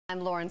I'm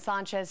Lauren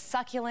Sanchez.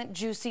 Succulent,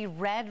 juicy,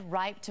 red,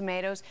 ripe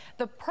tomatoes.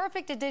 The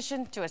perfect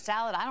addition to a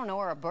salad, I don't know,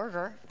 or a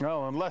burger.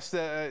 No, unless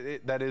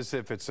that is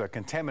if it's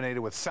contaminated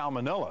with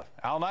salmonella.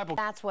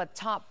 That's what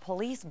top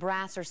police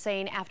brass are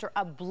saying after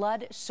a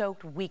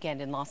blood-soaked weekend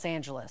in Los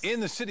Angeles. In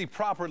the city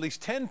proper, at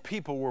least 10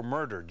 people were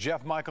murdered.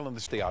 Jeff Michael and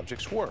the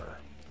objects were.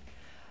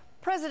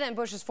 President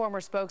Bush's former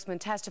spokesman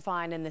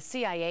testifying in the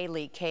CIA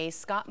leak case,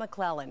 Scott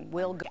McClellan,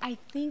 will go. I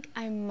think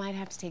I might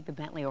have to take the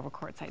Bentley over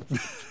courtside.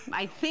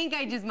 I think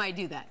I just might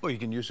do that. Well, you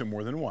can use it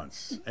more than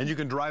once. And you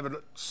can drive it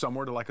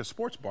somewhere to like a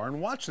sports bar and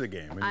watch the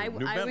game. I would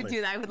do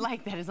that. I would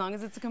like that as long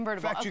as it's a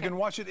convertible. In fact, you can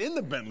watch it in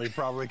the Bentley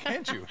probably,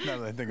 can't you? Now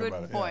that I think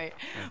about it. Good point.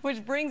 Yeah.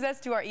 Which brings us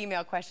to our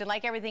email question.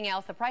 Like everything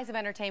else, the price of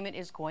entertainment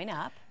is going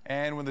up.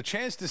 And when the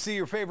chance to see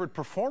your favorite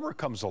performer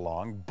comes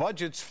along,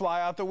 budgets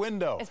fly out the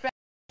window.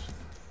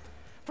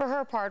 For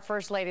her part,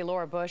 First Lady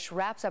Laura Bush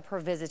wraps up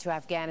her visit to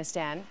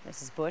Afghanistan.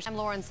 Mrs. Bush. I'm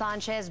Lauren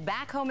Sanchez,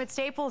 back home at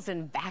Staples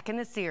and back in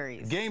the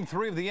series. Game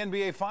 3 of the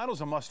NBA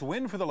Finals, a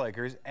must-win for the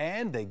Lakers,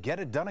 and they get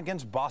it done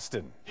against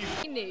Boston.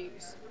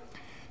 News.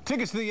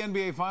 Tickets to the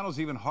NBA Finals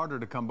even harder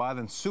to come by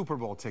than Super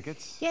Bowl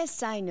tickets.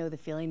 Yes, I know the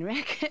feeling,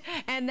 Rick.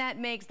 And that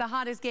makes the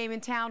hottest game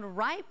in town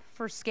ripe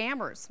for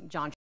scammers.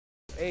 John.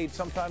 Aid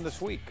sometime this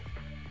week.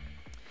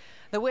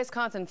 The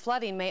Wisconsin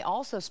flooding may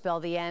also spell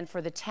the end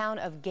for the town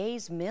of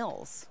Gays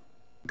Mills.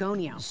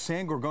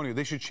 San Gorgonio.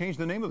 They should change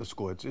the name of the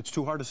school. It's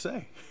too hard to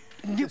say.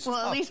 Well,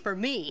 at least for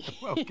me.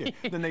 Okay.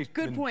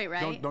 Good point,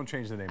 right? Don't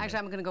change the name. Actually,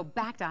 I'm going to go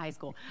back to high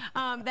school.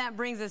 That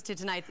brings us to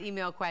tonight's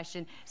email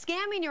question.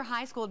 Scamming your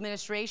high school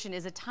administration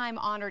is a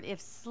time-honored,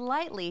 if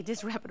slightly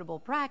disreputable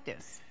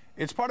practice.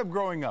 It's part of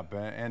growing up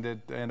and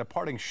a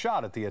parting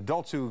shot at the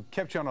adults who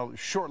kept you on a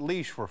short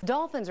leash for...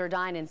 Dolphins are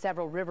dying in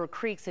several river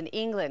creeks in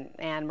England,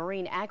 and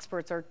marine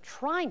experts are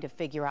trying to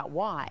figure out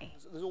why.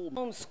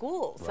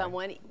 Homeschool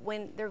someone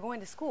when they're going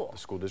to school. The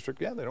school district,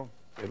 yeah,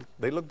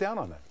 they look down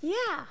on that.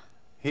 Yeah.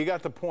 He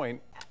got the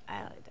point.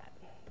 That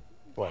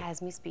What?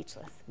 Has me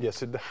speechless.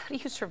 Yes, it does. How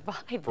do you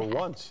survive For that?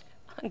 once.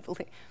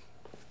 Unbelievable.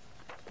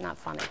 Not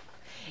funny.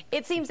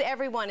 It seems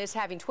everyone is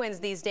having twins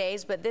these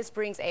days, but this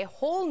brings a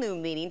whole new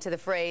meaning to the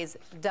phrase,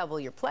 double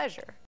your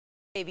pleasure.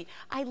 Baby,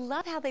 I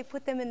love how they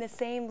put them in the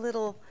same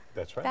little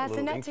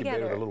bassinet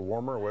together. A little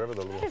warmer or whatever.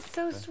 That is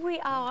so sweet.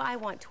 Oh, I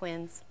want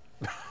twins.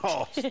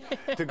 Oh,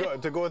 to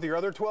go with your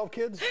other 12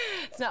 kids?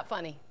 It's not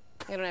funny.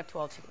 I don't have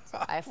 12 kids.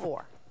 I have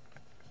 4.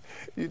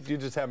 You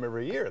just have them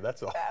every year,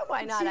 that's all.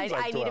 Why not?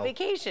 I need a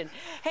vacation.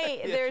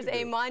 Hey, yes, there's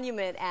a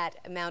monument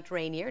at Mount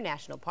Rainier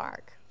National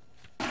Park.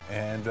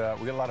 And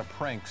we got a lot of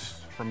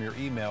pranks from your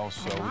emails,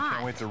 so we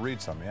can't wait to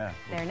read some. Yeah,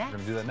 They're next. We're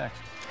going to do that next.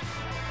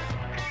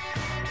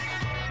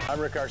 I'm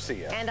Rick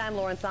Garcia. And I'm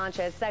Lauren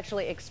Sanchez.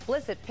 Sexually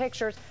explicit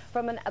pictures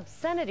from an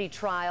obscenity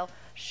trial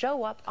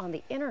show up on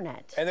the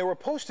internet. And they were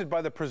posted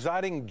by the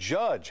presiding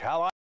judge.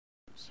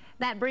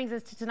 That brings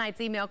us to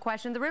tonight's email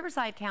question. The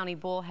Riverside County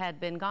Bull had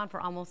been gone for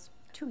almost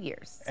 2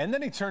 years. And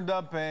then he turned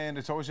up, and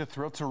it's always a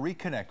thrill to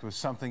reconnect with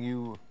something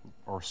you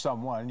or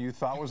someone you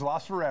thought was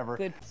lost forever.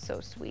 Good.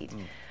 So sweet.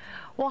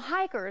 Well,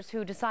 hikers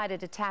who decided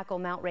to tackle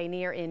Mount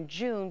Rainier in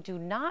June do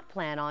not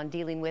plan on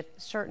dealing with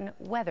certain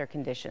weather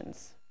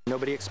conditions.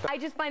 I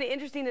just find it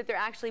interesting that they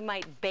actually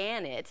might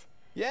ban it.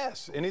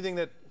 Yes, anything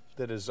that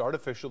is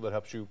artificial that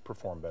helps you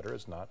perform better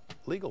is not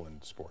legal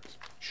in sports.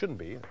 Shouldn't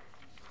be either.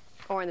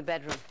 Or in the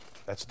bedroom.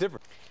 That's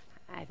different.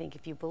 I think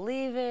if you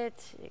believe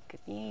it,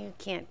 you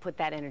can't put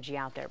that energy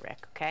out there,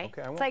 Rick, okay?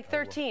 Okay, it's like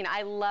 13.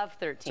 I love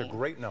 13. It's a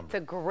great number. It's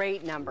a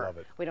great number. Love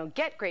it. We don't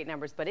get great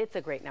numbers, but it's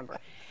a great number.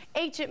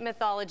 Ancient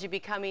mythology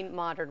becoming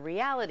modern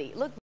reality.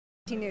 Look.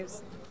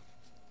 News.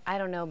 I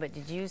don't know, but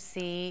did you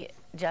see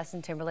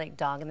Justin Timberlake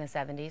Dog in the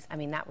 70s? I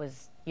mean, that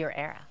was your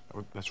era.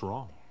 That's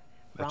wrong.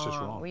 That's just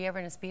wrong. Were you ever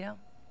in a Speedo?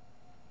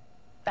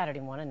 I don't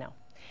even want to know.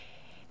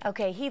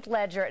 Okay, Heath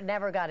Ledger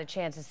never got a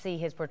chance to see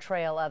his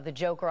portrayal of the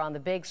Joker on the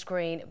big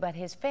screen, but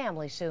his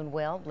family soon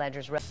will.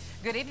 Ledger's...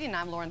 Good evening,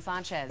 I'm Lauren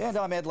Sanchez. And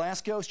I'm Ed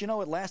Laskos. You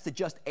know, it lasted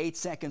just 8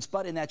 seconds,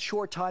 but in that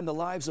short time, the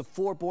lives of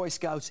 4 Boy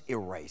Scouts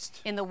erased.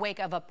 In the wake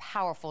of a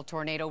powerful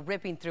tornado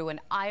ripping through an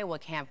Iowa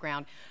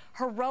campground,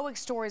 heroic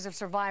stories of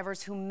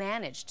survivors who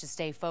managed to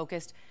stay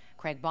focused.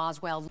 Craig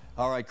Boswell.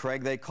 All right,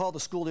 Craig, they call the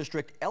school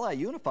district LA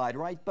Unified,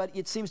 right? But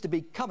it seems to be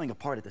coming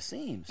apart at the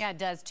seams. Yeah, it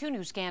does. 2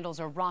 new scandals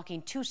are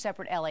rocking 2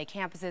 separate LA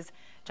campuses.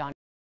 John,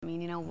 I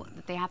mean, you know,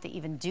 they have to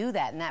even do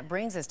that. And that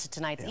brings us to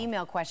tonight's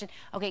email question.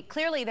 Okay,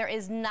 clearly there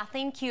is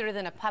nothing cuter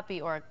than a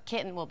puppy or a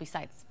kitten, well,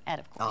 besides Ed,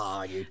 of course.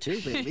 Ah, you too,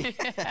 baby.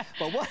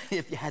 But what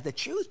if you had to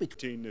choose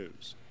between...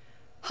 News.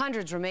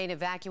 Hundreds remain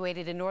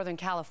evacuated in Northern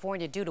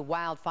California due to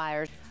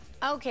wildfires.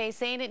 Okay,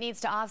 saying it needs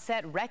to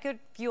offset record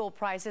fuel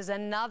prices,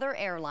 another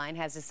airline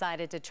has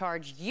decided to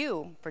charge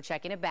you for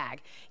checking a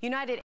bag.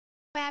 United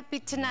happy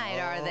tonight,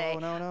 are they?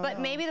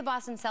 But maybe the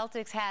Boston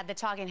Celtics had the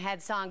Talking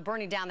Heads song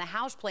Burning Down the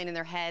House playing in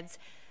their heads.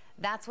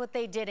 That's what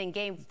they did in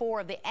Game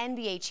 4 of the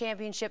NBA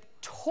Championship,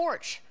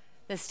 torch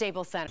the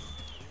Staples Center.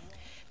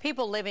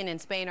 People living in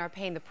Spain are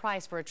paying the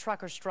price for a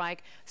trucker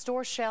strike.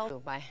 Store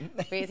shells by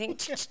breathing.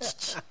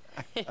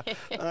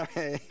 All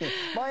right.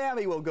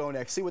 Miami will go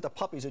next. See what the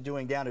puppies are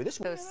doing down here. This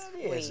So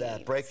is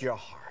that break your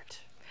heart.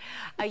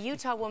 A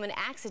Utah woman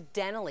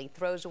accidentally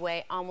throws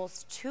away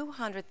almost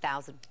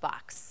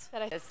 $200,000.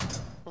 That is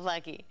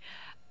lucky.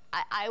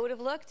 I would have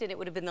looked, and it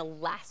would have been the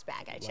last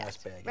bag I checked.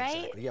 Last bag, right?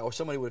 exactly. Yeah, or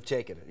somebody would have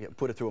taken it,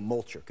 put it through a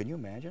mulcher. Can you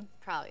imagine?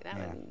 Probably.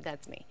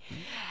 That's me.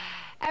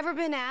 Ever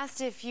been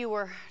asked if you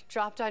were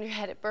dropped on your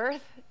head at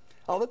birth?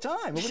 All the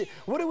time.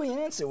 What do we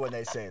answer when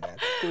they say that?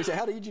 Do we say,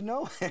 how did you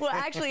know? Well,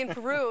 actually, in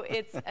Peru,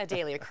 it's a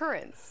daily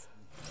occurrence.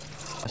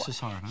 This is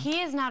hard, huh?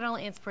 He is not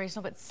only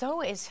inspirational, but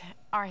so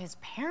are his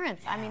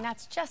parents. Yeah. I mean,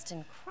 that's just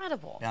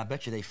incredible. Yeah, I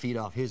bet you they feed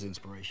off his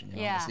inspiration. You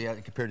know, yeah.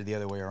 Compared to the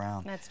other way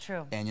around. That's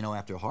true. And, you know,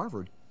 after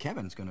Harvard,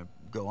 Kevin's going to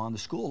go on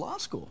to law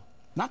school.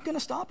 Not going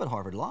to stop at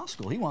Harvard Law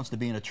School. He wants to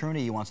be an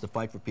attorney. He wants to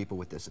fight for people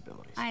with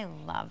disabilities. I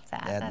love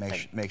that.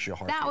 That makes your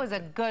heart That was a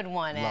good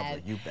one, Ed.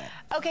 Lovely, you bet.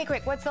 Okay,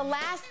 quick. What's the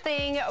last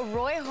thing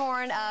Roy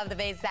Horn of the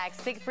Baysack,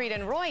 Siegfried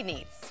and Roy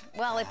needs?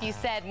 Well, if you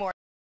said more.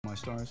 My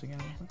stars again?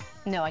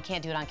 No, I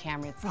can't do it on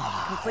camera. It's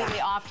a completely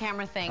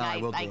off-camera thing.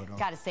 Right, we'll I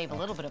got to save a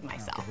little bit of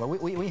myself. Okay. Well,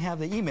 we have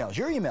the emails,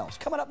 your emails,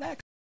 coming up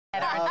next.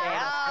 Ed, aren't they?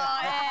 Oh,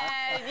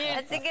 Ed,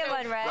 that's a good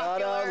one, right?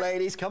 No,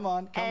 ladies, come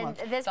on, come on.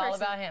 This all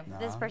about him.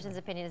 This person's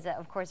opinion is that,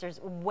 of course, there's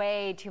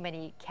way too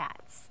many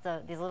cats.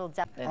 These little.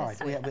 All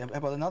right, we have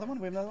about another one?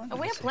 We have another one? Oh,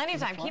 we have plenty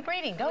of time. Keep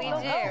reading. Go, go, go.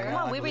 Okay. Come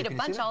on, we read a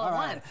bunch all at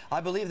once. I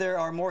believe there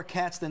are more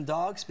cats than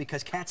dogs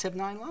because cats have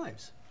 9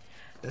 lives.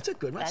 That's a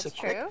good one. That's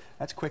true.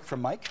 That's quick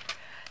from Mike.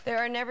 There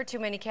are never too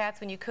many cats.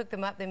 When you cook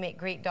them up, they make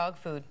great dog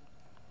food.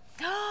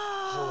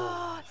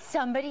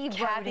 Somebody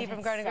Kathy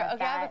from Garden Grove.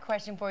 Okay, I have a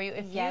question for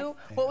you.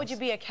 What would you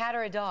be, a cat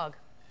or a dog?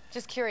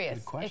 Just curious.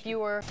 Good question. If you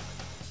were.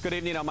 Good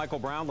evening, I'm Michael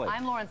Brownlee.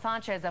 I'm Lauren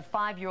Sanchez. A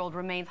 5-year-old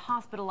remains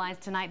hospitalized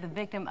tonight, the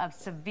victim of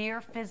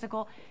severe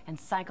physical and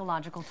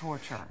psychological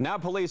torture. Now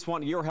police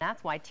want your help.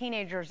 That's why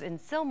teenagers in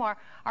Sylmar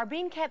are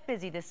being kept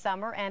busy this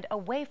summer and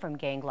away from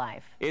gang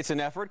life. It's an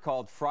effort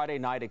called Friday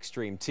Night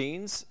Extreme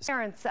Teens.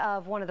 Parents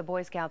of one of the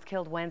Boy Scouts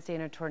killed Wednesday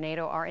in a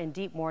tornado are in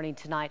deep mourning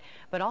tonight,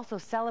 but also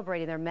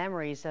celebrating their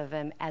memories of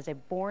him as a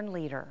born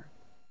leader.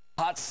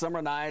 Hot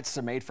summer nights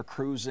are made for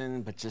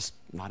cruising, but just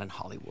not in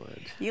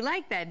Hollywood. You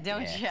like that,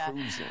 don't you?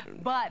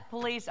 Cruising. But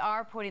police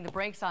are putting the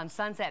brakes on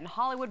Sunset and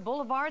Hollywood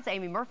Boulevards.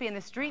 Amy Murphy and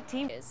the street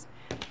team is.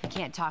 You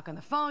can't talk on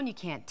the phone, you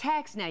can't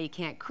text, now you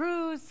can't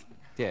cruise.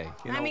 Yeah,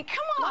 you know, I mean,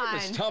 come on.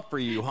 Life is tough for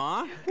you,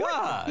 huh?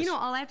 Gosh. You know,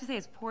 all I have to say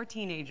is poor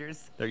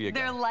teenagers. There you go.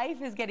 Their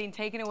life is getting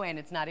taken away, and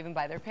it's not even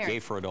by their parents. Gay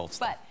for adults.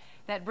 But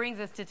that brings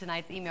us to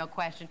tonight's email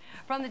question.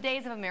 From the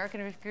days of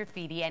American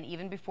Graffiti and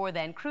even before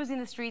then, cruising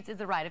the streets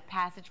is a rite of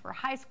passage for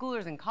high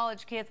schoolers and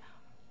college kids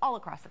all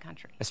across the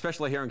country.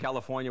 Especially here in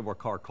California, where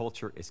car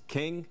culture is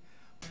king.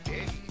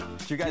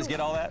 Did you guys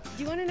get all that?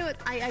 Do you want to know what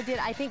I did?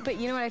 I think, but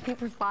you know what? I think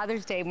for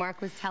Father's Day, Mark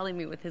was telling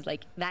me with his,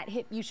 like, that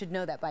hit, you should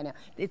know that by now.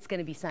 It's going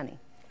to be sunny.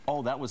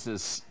 Oh, that was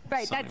this.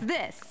 Right, sunny. that's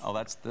this. Oh,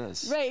 that's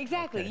this. Right,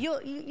 exactly.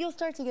 Okay. You'll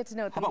start to get to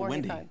know it. How about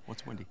windy?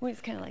 What's windy? Well,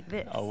 it's kind of like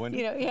this. Oh, windy.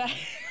 You know, yeah.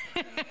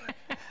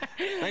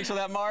 Thanks for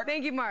that, Mark.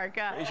 Thank you, Mark.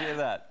 Appreciate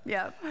that.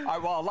 Yeah. All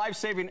right, well, a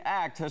life-saving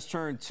act has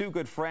turned 2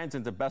 good friends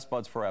into best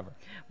buds forever.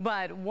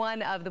 But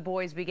one of the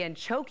boys began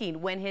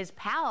choking when his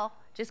pal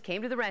just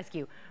came to the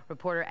rescue.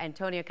 Reporter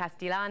Antonio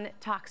Castellan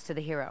talks to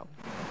the hero.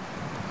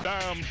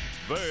 Damn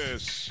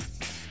this.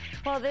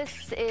 Well,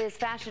 this is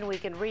Fashion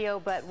Week in Rio,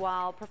 but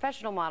while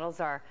professional models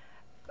are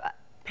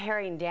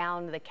parading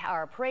down the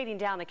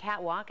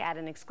catwalk at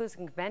an exclusive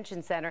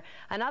convention center,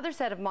 another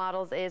set of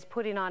models is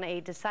putting on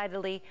a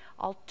decidedly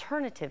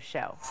alternative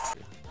show.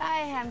 I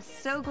am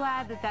so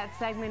glad that that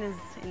segment is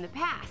in the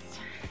past.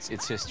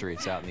 It's history.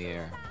 It's out in the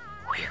air.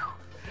 Whew.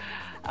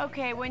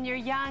 Okay, when you're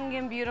young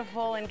and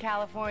beautiful in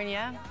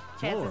California,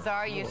 chances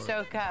are you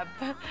soak up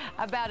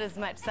about as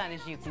much sun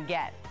as you can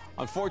get.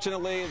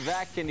 Unfortunately,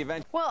 that can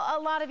eventually... Well, a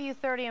lot of you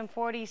 30 and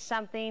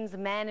 40-somethings,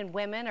 men and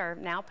women, are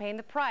now paying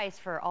the price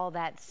for all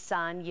that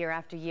sun year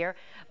after year.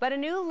 But a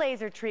new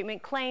laser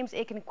treatment claims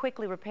it can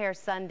quickly repair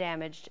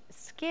sun-damaged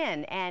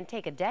skin and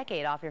take a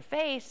decade off your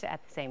face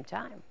at the same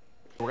time.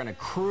 We're going to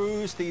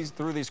cruise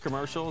through these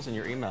commercials in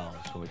your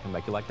emails when we come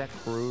back. You like that?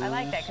 Cruise? I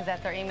like that because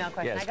that's our email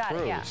question. Yes, I got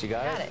cruise. it. Yeah, You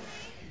got it?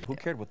 Who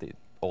cared what the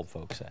old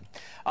folks said?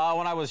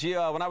 When I was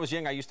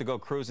young, I used to go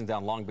cruising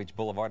down Long Beach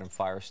Boulevard and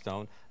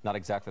Firestone. Not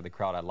exactly the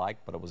crowd I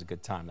liked, but it was a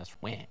good time. That's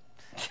when.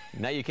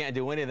 Now you can't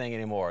do anything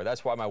anymore.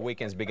 That's why my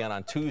weekends began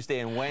on Tuesday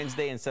and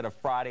Wednesday instead of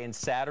Friday and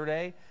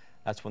Saturday.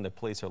 That's when the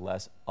police are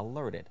less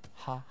alerted.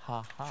 Ha,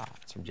 ha, ha.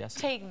 It's from Jesse.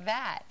 Take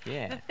that.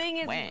 Yeah. The thing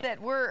is that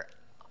we're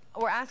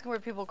asking where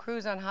people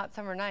cruise on hot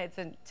summer nights,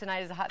 and tonight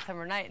is a hot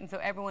summer night, and so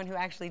everyone who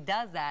actually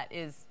does that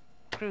is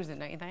cruising,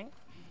 don't you think?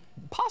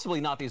 Possibly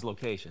not these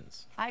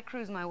locations. I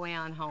cruise my way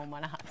on home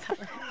on a hot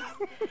summer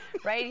night.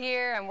 Right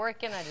here, I'm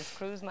working, I just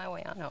cruise my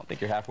way on home. I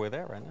think you're halfway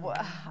there right now.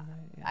 Well,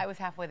 I was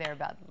halfway there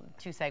about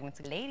 2 segments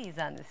ago. Ladies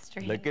on the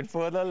street. Looking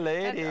for the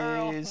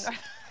ladies.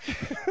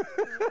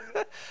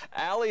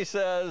 Allie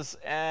says,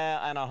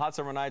 and on hot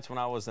summer nights when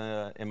I was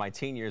in my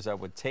teen years, I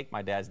would take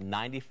my dad's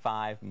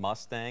 95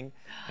 Mustang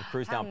and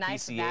cruise How down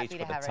nice would that PCH be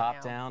with to the have right top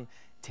now? down,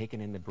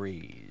 taking in the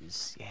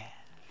breeze. Yeah.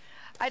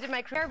 I did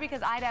my career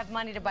because I'd have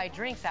money to buy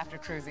drinks after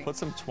cruising. Put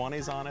some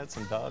 20s on it,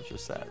 some Dubs, you're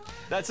set.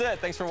 That's it.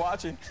 Thanks for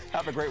watching.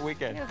 Have a great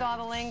weekend. It was all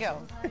the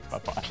lingo.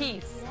 Bye-bye.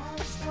 Peace.